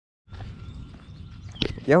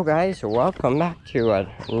Yo guys, welcome back to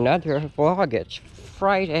another vlog. It's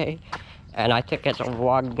Friday, and I think it's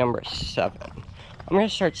vlog number 7. I'm gonna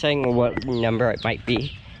start saying what number it might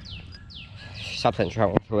be. Something's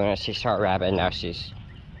wrong with Luna. She saw a rabbit, now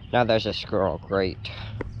there's a squirrel. Great.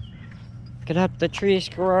 Get up the tree,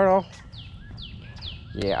 squirrel.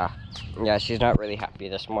 Yeah, she's not really happy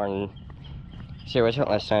this morning. She wasn't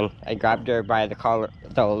listening. I grabbed her by the collar,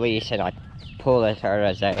 the leash, and I pulled at her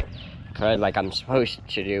as I could, like I'm supposed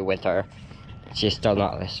to do with her. She's still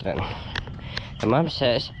not listening. And Mom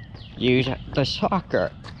says use the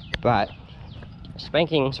socker, but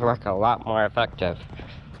spankings work a lot more effective,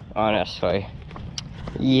 honestly.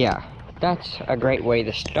 Yeah, that's a great way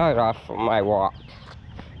to start off my walk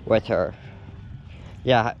with her.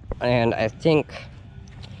 Yeah, and I think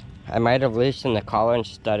I might have loosened the collar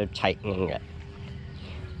instead of tightening it.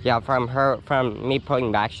 Yeah, from me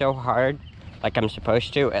pulling back so hard, like I'm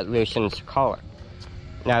supposed to, it loosens the collar.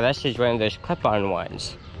 Now this is one of those clip-on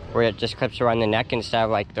ones, where it just clips around the neck instead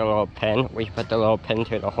of like the little pin, where you put the little pin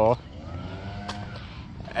through the hole.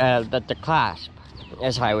 But the clasp,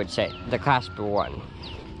 as I would say, the clasp one.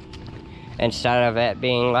 Instead of it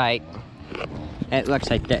being like, it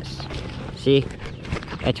looks like this. See?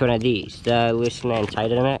 It's one of these, the loosen and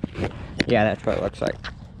tighten it. Yeah, that's what it looks like.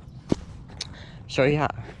 So yeah.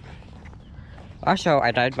 Also, I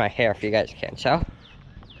dyed my hair, if you guys can't tell.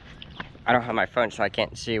 I don't have my phone, so I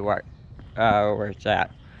can't see where it's at.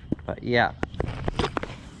 But yeah,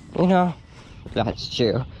 you know, that's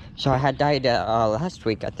true. So I had dyed last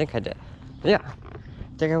week, I think I did. Yeah,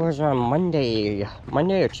 I think it was on Monday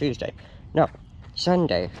or Tuesday. No,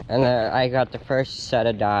 Sunday. And then I got the first set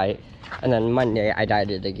of dye, and then Monday I dyed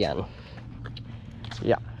it again.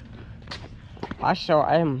 Yeah. Also,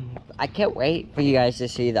 I can't wait for you guys to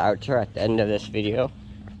see the outro at the end of this video.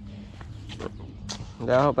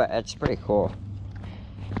 No, but it's pretty cool.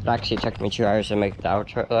 It actually took me 2 hours to make the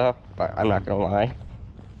outro though, but I'm not gonna lie.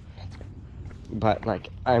 But like,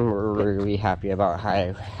 I'm really happy about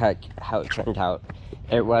how it turned out.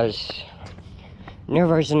 It was new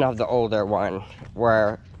version of the older one,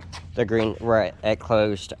 where it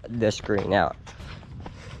closed this green out.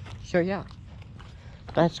 So yeah,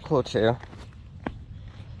 that's cool too.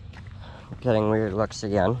 Getting weird looks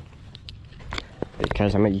again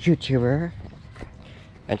because I'm a YouTuber,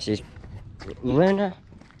 and she's Luna.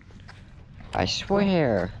 I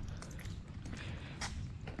swear,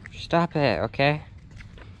 stop it, okay?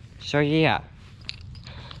 So yeah,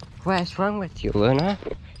 what's wrong with you, Luna?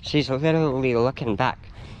 She's literally looking back.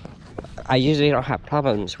 I usually don't have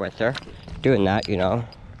problems with her doing that, you know.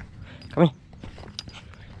 Come here.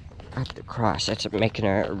 At the cross, it's making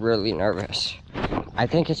her really nervous. I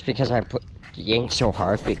think it's because I yanked so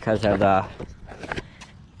hard because of the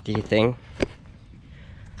thing.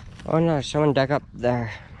 Oh no, someone dug up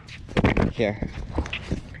there. Here.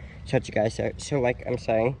 Shut you guys out. So like I'm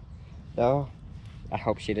saying, though, I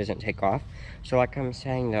hope she doesn't take off. So like I'm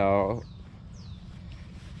saying though,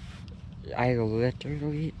 I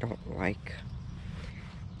literally don't like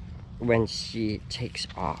when she takes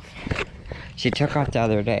off. She took off the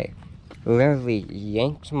other day. Literally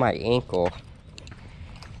yanked my ankle.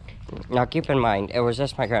 Now keep in mind, it was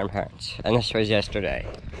just my grandparents, and this was yesterday.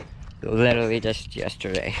 Literally just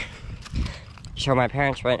yesterday. So my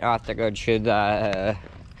parents went off to go to the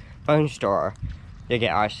phone store to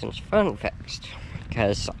get Austin's phone fixed.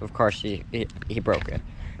 Because, of course, he broke it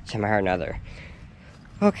somehow or another.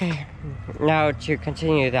 Okay, now to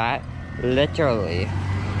continue that, literally,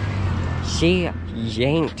 she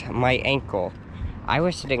yanked my ankle. I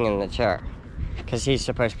was sitting in the chair, because he's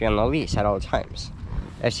supposed to be on the leash at all times,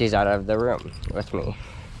 if she's out of the room with me.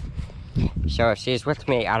 So if she's with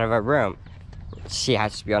me out of a room, she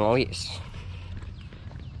has to be on a leash,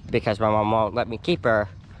 because my mom won't let me keep her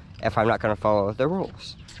if I'm not going to follow the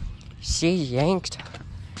rules. She yanked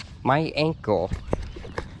my ankle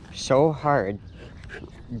so hard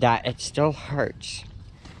that it still hurts.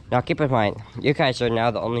 Now keep in mind, you guys are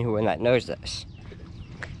now the only one that knows this.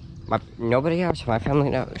 Nobody else in my family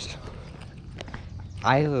knows.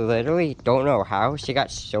 I literally don't know how she got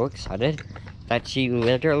so excited that she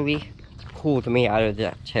literally pulled me out of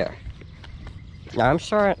that chair. Now I'm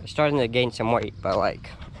starting to gain some weight, but like,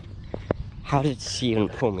 how did she even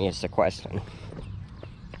pull me is the question.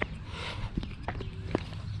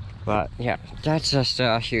 But yeah, that's just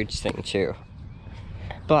a huge thing too.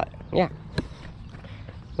 But yeah,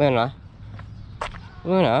 Luna,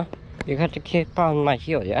 you got to keep on my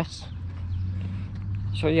heel, yes?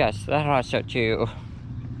 So yes, that also too.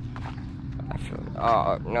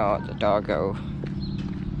 Oh no, the doggo.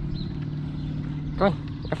 Come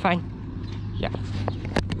on, you're fine. Yeah,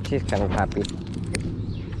 she's kind of happy.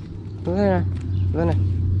 Luna, Luna.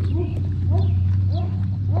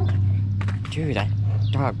 Dude, that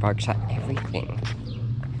dog barks at everything.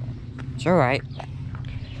 It's alright.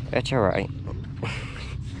 It's alright.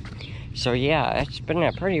 So yeah, it's been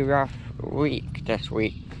a pretty rough week this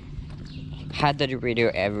week. Had to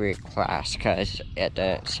redo every class because it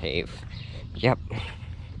didn't save. Yep.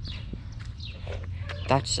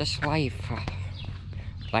 That's just life.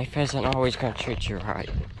 Life isn't always going to treat you right.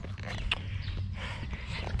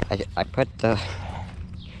 I put the...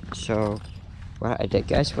 So, what I did,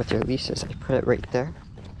 guys, with your leases, I put it right there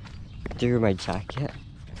through my jacket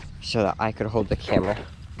so that I could hold the camera.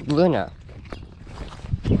 Luna!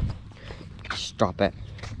 Stop it.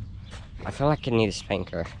 I feel like I need a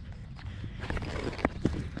spanker.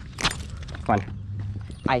 Come on.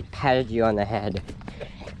 I patted you on the head.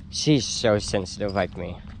 She's so sensitive like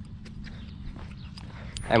me.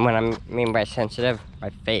 And when I mean by sensitive, my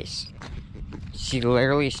face. She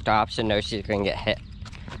literally stops and knows she's gonna get hit.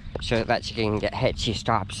 So that she can get hit, she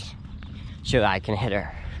stops. So that I can hit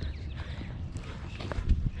her.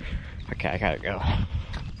 Okay, I gotta go.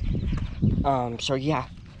 So yeah.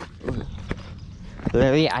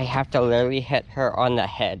 Literally, I have to literally hit her on the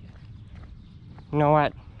head. You know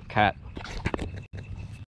what? Cut.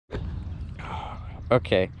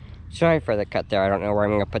 Okay. Sorry for the cut there. I don't know where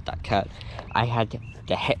I'm gonna put that cut. I had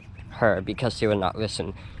to hit her because she would not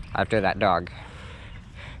listen after that dog.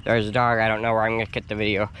 There's a dog. I don't know where I'm gonna get the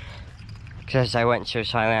video because I went so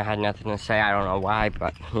silent. I had nothing to say. I don't know why,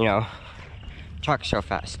 but you know, talk so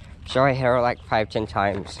fast. So I hit her like 5-10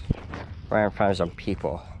 times right in front of some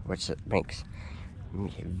people, which makes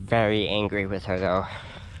me very angry with her though.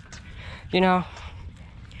 You know,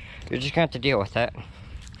 you're just gonna have to deal with it.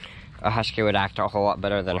 A husky would act a whole lot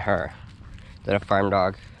better than her, than a farm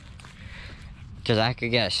dog. Because I could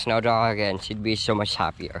get a snow dog and she'd be so much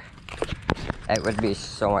happier. It would be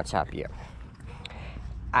so much happier.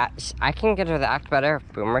 I can get her to act better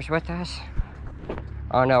if Boomer's with us.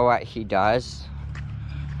 I don't know what he does.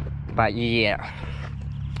 But yeah.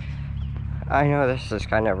 I know this is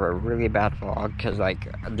kind of a really bad vlog because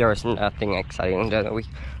like there was nothing exciting during the week.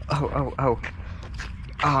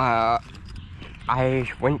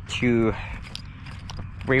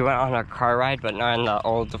 We went on a car ride, but not in the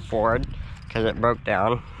old Ford, because it broke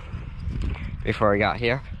down before we got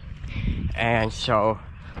here. And so,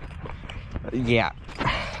 yeah.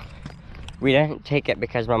 We didn't take it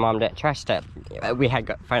because my mom didn't trust it. We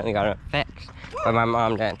had finally got it fixed, but my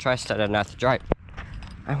mom didn't trust it enough to drive.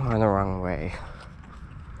 I'm going the wrong way.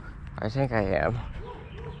 I think I am.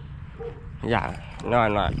 Yeah, no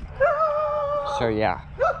I'm not. So yeah.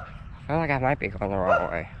 I feel like I might be going the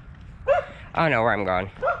wrong way. I don't know where I'm going.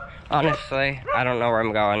 Honestly, I don't know where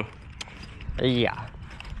I'm going. Yeah.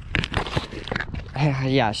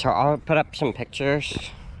 Yeah, so I'll put up some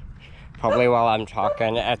pictures. Probably while I'm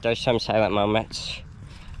talking. If there's some silent moments,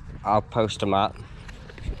 I'll post them up.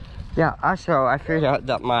 Yeah, also, I figured out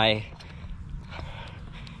that my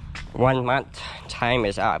 1 month time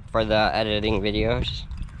is up for the editing videos.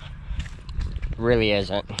 Really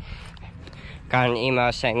isn't. Got an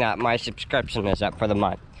email saying that my subscription is up for the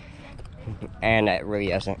month. And it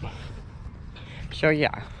really isn't. So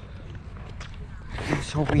yeah.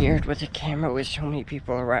 It's so weird with the camera with so many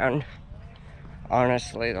people around.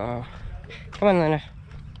 Honestly though. Come on, Luna.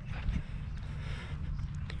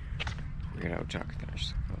 Weirdo duck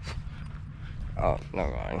there's. Oh, no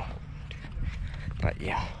mind. But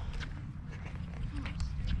yeah.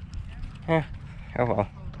 Oh well.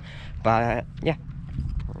 But yeah.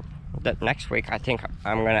 Next week I think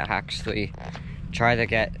I'm gonna actually try to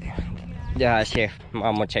get see if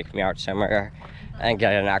Mom will take me out somewhere and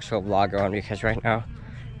get an actual vlog on, because right now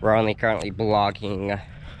we're only currently blogging.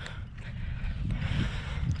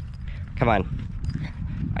 Come on.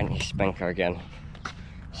 I need to spank her again.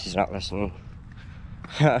 She's not listening.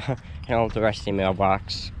 You know, the rusty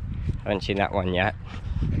mailbox. I haven't seen that one yet.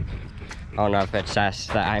 I don't know if it's us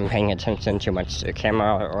that I'm paying attention too much to the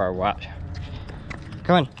camera or what.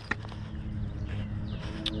 Come on.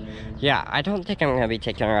 Yeah, I don't think I'm going to be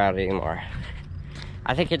taking her out anymore.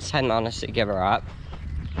 I think it's time, honestly, to give her up.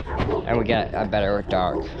 And we get a better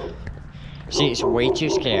dog. She's way too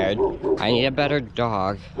scared. I need a better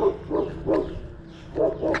dog.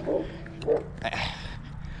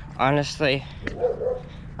 Honestly,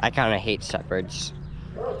 I kind of hate shepherds.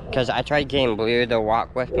 Because I tried getting Blue to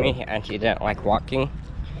walk with me, and he didn't like walking.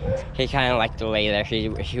 He kind of liked to lay there.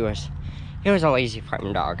 He was a lazy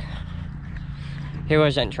farm dog. He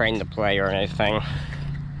wasn't trained to play or anything.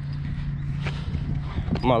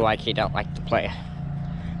 More like he don't like to play.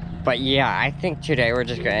 But yeah, I think today we're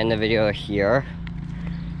just gonna end the video here.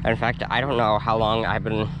 In fact, I don't know how long I've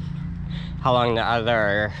been how long the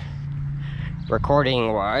other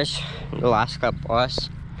recording was, the last clip was.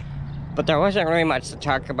 But there wasn't really much to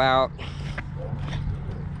talk about.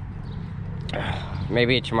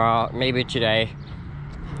 Maybe tomorrow, maybe today,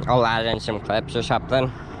 I'll add in some clips or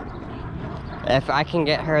something. If I can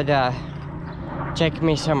get her to take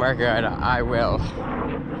me somewhere good, I will.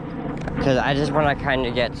 Because I just want to kind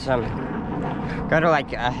of get go to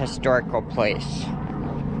like a historical place.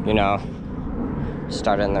 You know,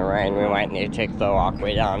 start in the rain, we might need to take the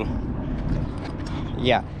walkway down.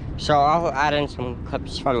 Yeah, so I'll add in some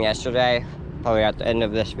clips from yesterday, probably at the end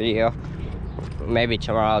of this video. Maybe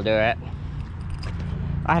tomorrow I'll do it.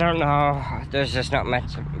 I don't know, there's just not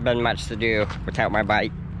been much to do without my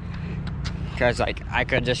bike. Because like, I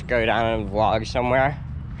could just go down and vlog somewhere,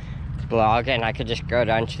 and I could just go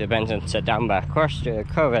down to the bins and sit down, but of course due to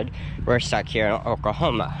COVID, we're stuck here in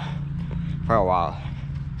Oklahoma for a while.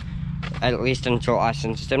 At least until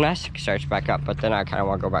Austin's gymnastics starts back up, but then I kind of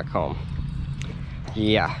want to go back home.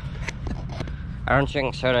 Yeah. I don't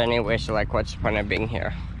drink soda anyway, so like, what's the point of being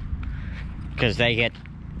here? Because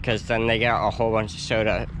then they get a whole bunch of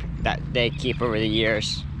soda that they keep over the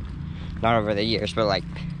years. Not over the years, but like,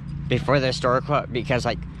 before the store closed, because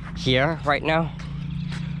like, here, right now,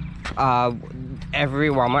 every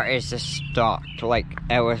Walmart is just stocked. Like,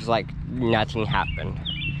 it was like, nothing happened.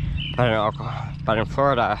 But in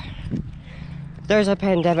Florida, there's a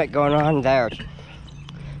pandemic going on there.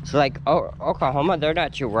 So like, Oklahoma, they're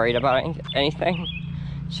not too worried about anything.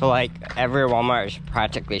 So like, every Walmart is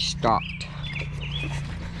practically stocked.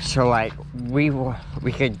 So like, we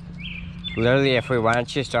could literally, if we wanted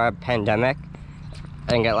to, start a pandemic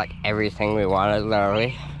and get like everything we wanted,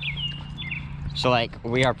 literally. So like,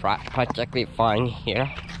 we are practically fine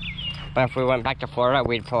here. But if we went back to Florida,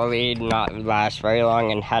 we'd probably not last very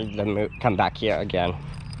long and had to come back here again.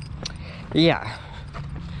 Yeah,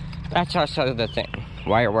 that's also the thing,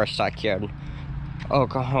 why we're stuck here in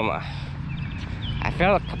Oklahoma. I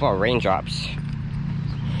feel a couple of raindrops.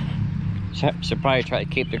 Should probably try to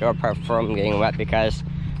keep the GoPro from getting wet because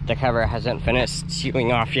the cover hasn't finished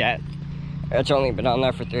sealing off yet. It's only been on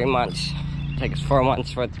there for 3 months. It takes 4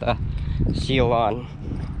 months for the seal on.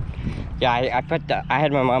 Yeah, I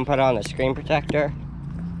had my mom put on the screen protector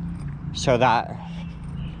so that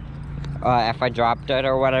if I dropped it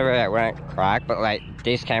or whatever, it wouldn't crack. But like,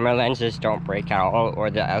 these camera lenses don't break out,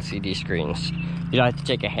 or the LCD screens. You don't have to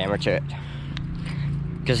take a hammer to it.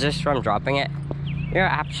 Because just from dropping it, you're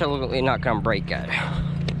absolutely not gonna break it.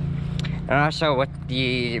 And also with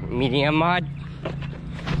the medium mod,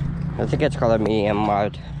 I think it's called a medium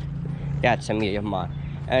mod. Yeah, it's a medium mod.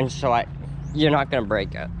 And so like, you're not gonna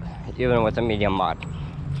break it, even with a medium mod.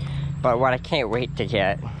 But what I can't wait to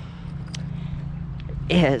get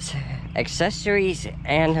is accessories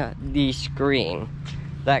and the screen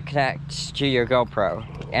that connects to your GoPro,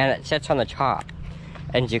 and it sits on the top,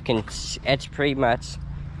 and you can, it's pretty much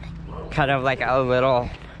kind of like a little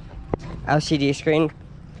LCD screen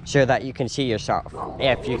so that you can see yourself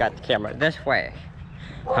if you got the camera this way,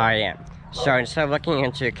 how I am. So instead of looking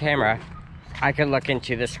into the camera, I could look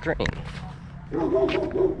into the screen.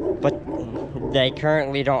 But they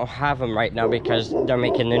currently don't have them right now because they're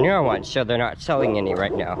making the newer ones, so they're not selling any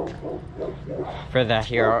right now for the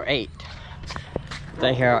Hero 8.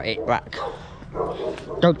 The Hero 8 Black.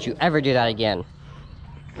 Don't you ever do that again.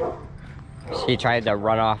 She tried to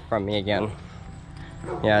run off from me again.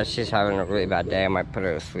 Yeah, she's having a really bad day. I might put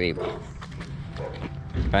her to sleep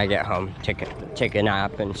when I get home. Take a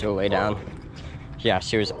nap and she'll lay down. Yeah,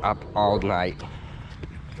 she was up all night.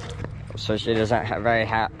 So she doesn't have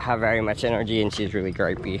very much energy, and she's really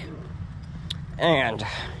gripey. And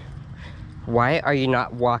why are you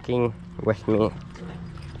not walking with me?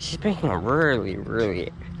 She's being really,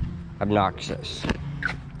 really obnoxious.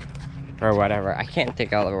 Or whatever. I can't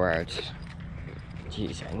think of the words.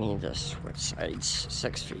 Jeez, I need to switch sides.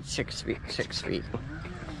 6 feet, 6 feet, 6 feet.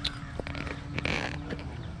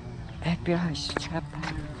 FBI, step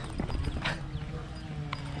back.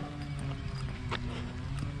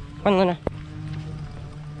 Come on, Luna.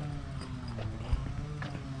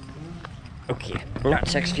 Okay, not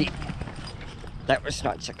 6 feet. That was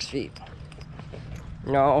not 6 feet.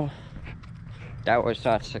 No, that was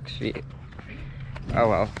not 6 feet. Oh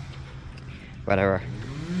well. Whatever.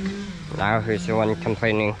 Now who's the one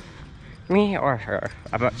complaining? Me or her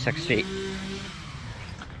about 6 feet?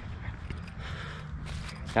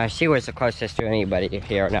 Now she was the closest to anybody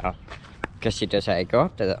here now, because she just had to go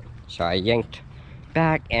up to them. So I yanked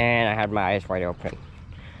back and I had my eyes wide open.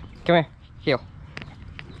 Come here, heel.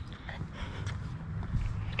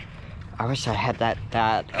 I wish I had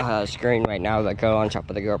that screen right now that go on top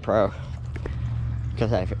of the GoPro.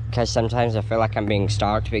 because sometimes I feel like I'm being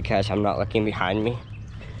stalked because I'm not looking behind me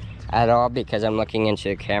at all, because I'm looking into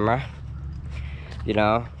the camera, you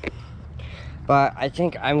know. But I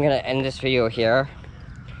think I'm gonna end this video here.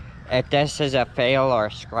 If this is a fail or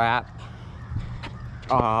a scrap,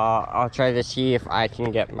 I'll try to see if I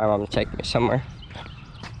can get my mom to take me somewhere.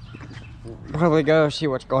 Probably go see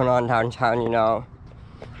what's going on downtown, you know.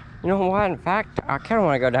 You know what, in fact, I kind of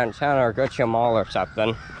want to go downtown or go to a mall or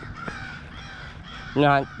something.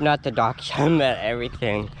 Not to document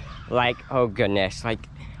everything. Like, oh goodness, like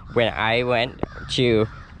when I went to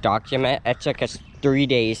document, it took us 3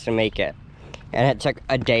 days to make it. And it took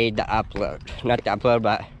a day to upload. Not to upload,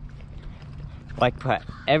 but like put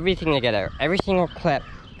everything together. Every single clip,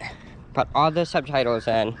 put all the subtitles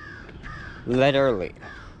in. Literally.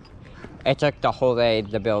 It took the whole day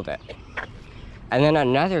to build it. And then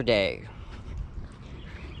another day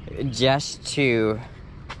just to,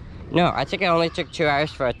 no, I think it only took 2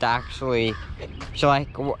 hours for it to actually, so like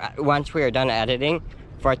once we were done editing,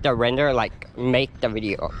 for it to render, like make the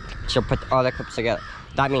video. So put all the clips together.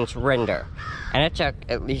 That means render. And it took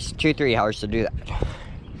at least 2-3 hours to do that.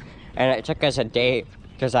 And it took us a day,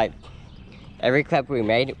 because like every clip we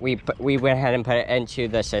made, we went ahead and put it into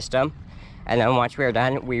the system. And then once we were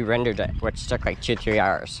done, we rendered it, which took like 2-3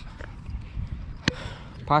 hours.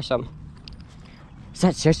 Possum. Is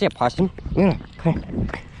that seriously a possum? Yeah.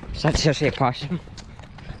 Is that seriously a possum?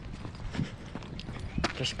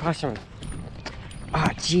 There's a possum. Oh,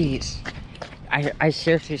 jeez. I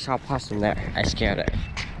seriously saw a possum there. I scared it.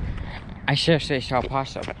 I seriously saw a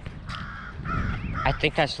possum. I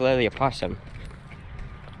think that's literally a possum.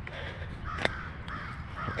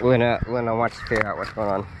 Luna wants to figure out what's going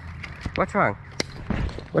on. What's wrong?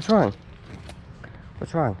 What's wrong?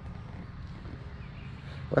 What's wrong?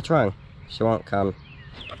 What's wrong? She won't come.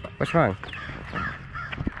 What's wrong?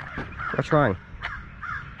 What's wrong?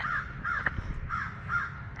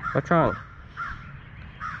 What's wrong?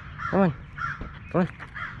 Come on. Come on.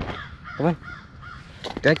 Come on.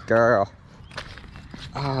 Good girl.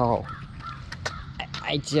 Oh.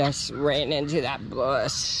 I just ran into that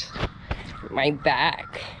bus. My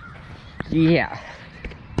back. Yeah.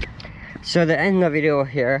 So the end of the video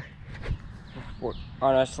here,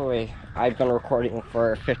 honestly, I've been recording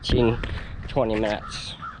for 15-20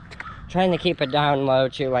 minutes. Trying to keep it down low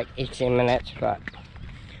to like 18 minutes, but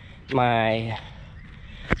my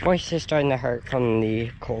voice is starting to hurt from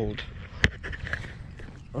the cold.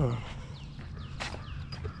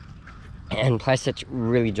 And plus it's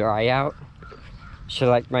really dry out, so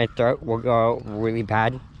like my throat will go really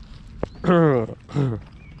bad. Because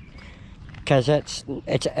it's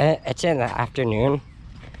in the afternoon.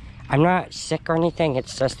 I'm not sick or anything,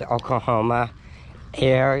 it's just the Oklahoma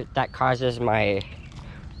air that causes my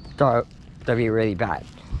throat to be really bad.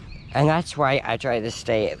 And that's why I try to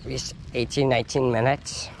stay at least 18-19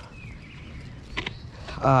 minutes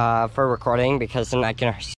for recording, because then I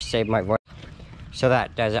can save my voice so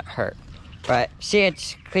that doesn't hurt. But see,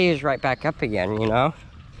 it clears right back up again, you know?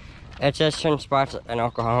 It's just certain spots in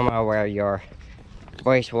Oklahoma where your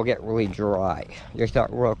voice will get really dry. Your throat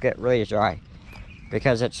will get really dry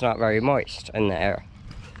because it's not very moist in the air.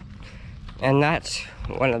 And that's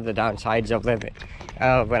one of the downsides of living.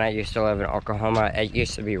 When I used to live in Oklahoma, it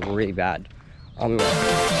used to be really bad. Yeah.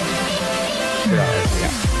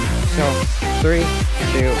 So, 3, 2,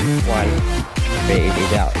 1,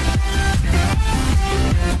 baby out.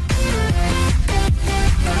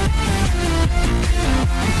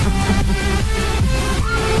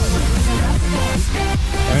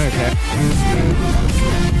 Okay.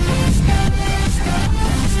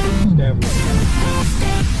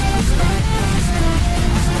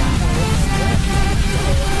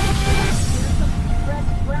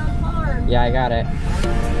 Yeah, I got it.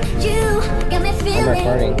 You got me feeling. I'm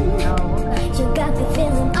recording. You got me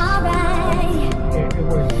feeling alright.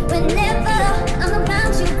 Whenever I'm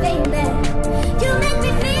around you, baby, you make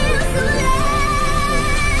me feel so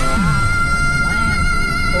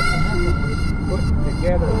Put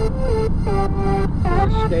together the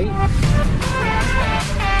state